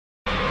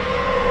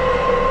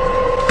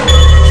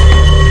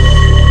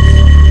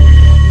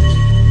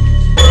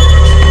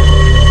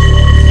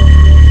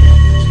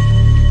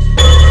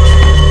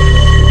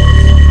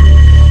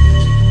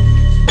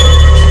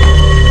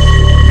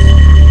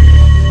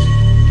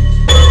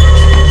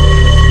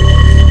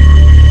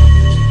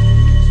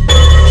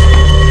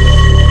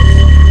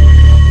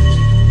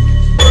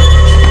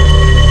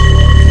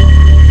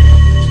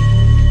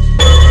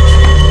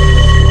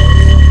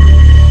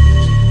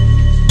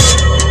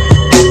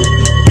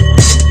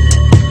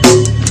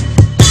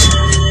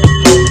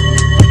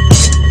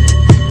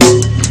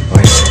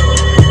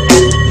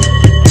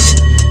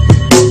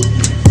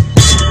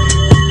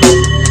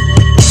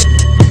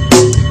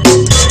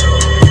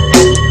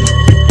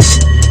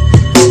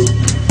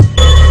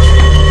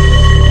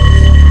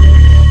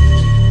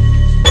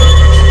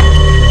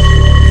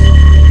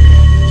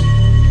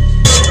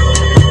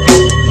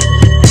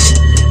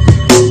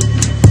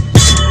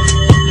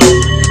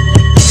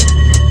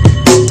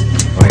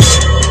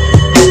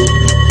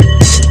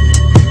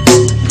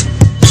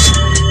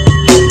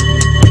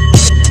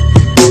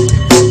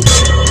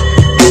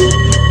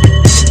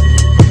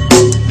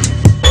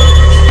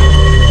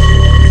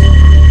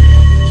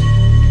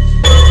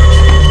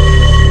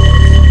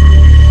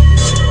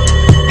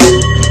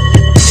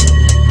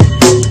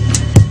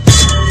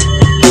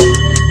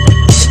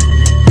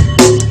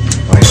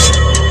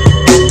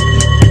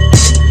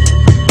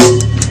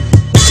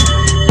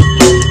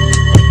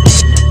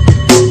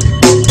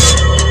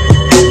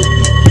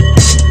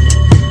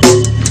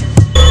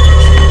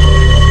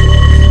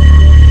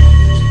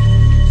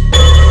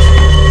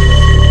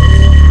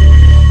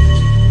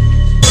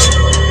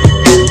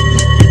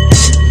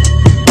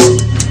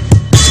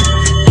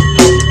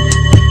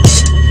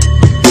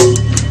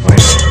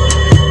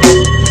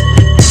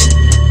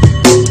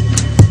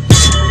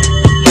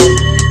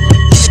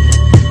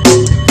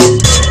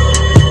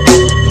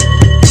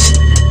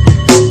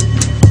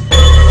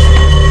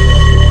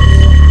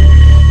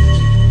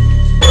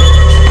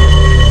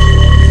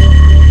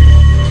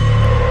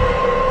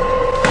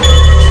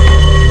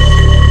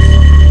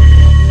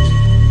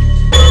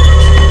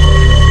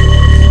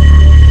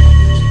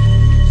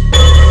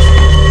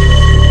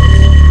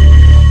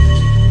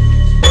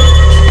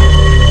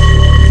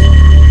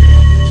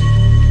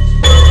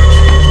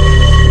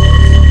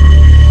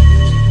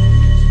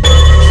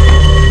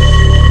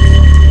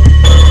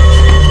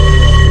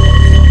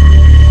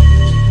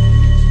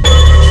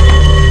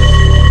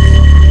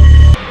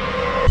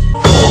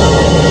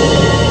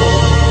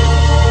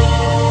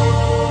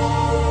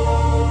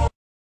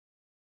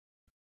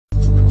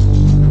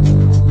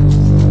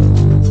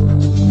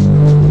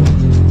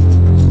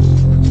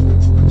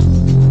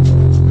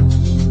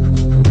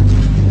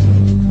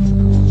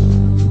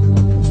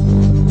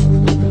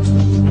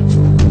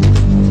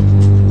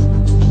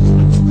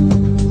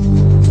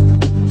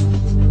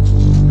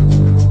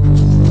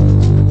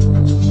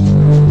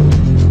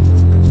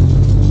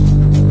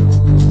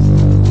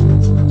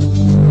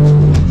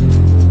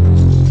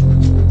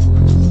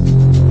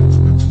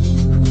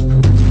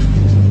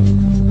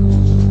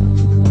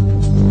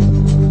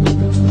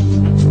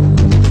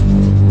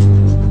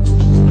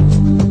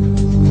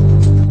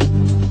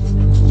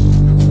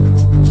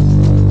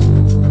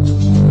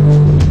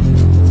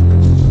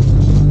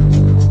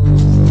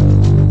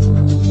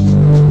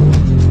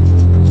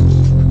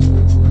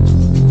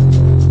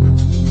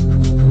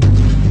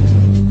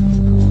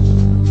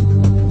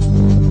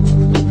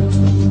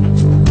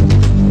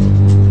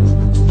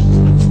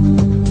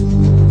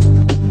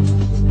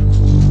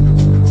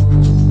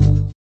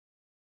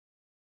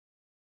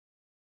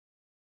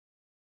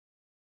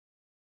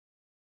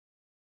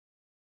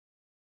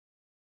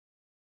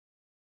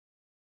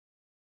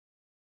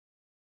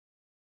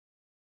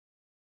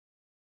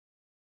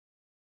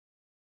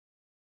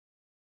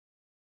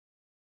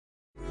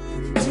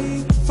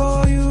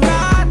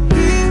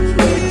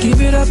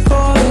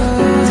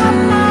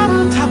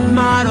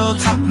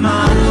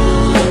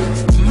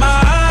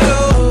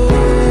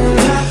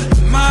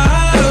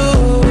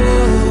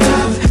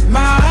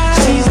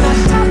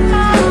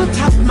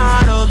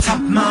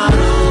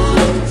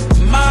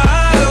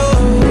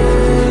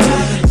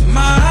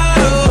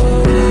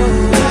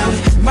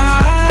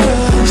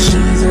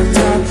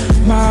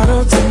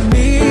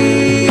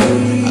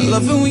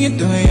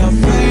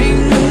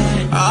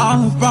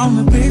on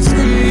the big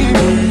screen.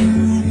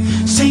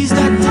 She's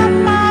the top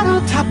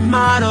model, top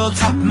model,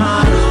 top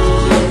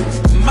model.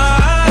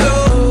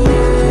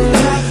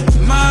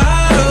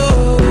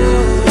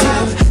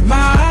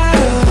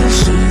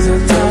 She's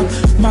a top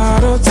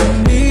model to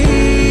me.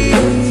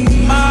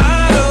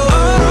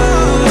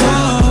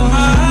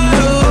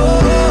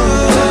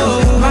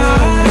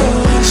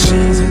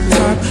 She's a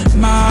top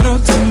model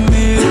to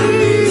me.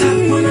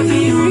 Wanna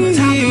be on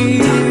top,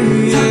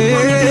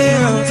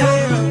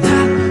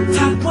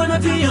 top, wanna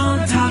be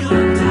on top,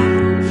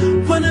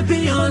 wanna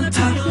be on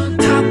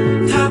top,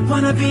 top,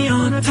 wanna be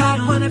on top,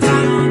 wanna be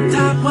on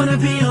top, wanna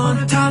be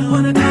on top,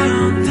 wanna be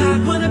on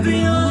top, wanna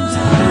be on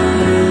top.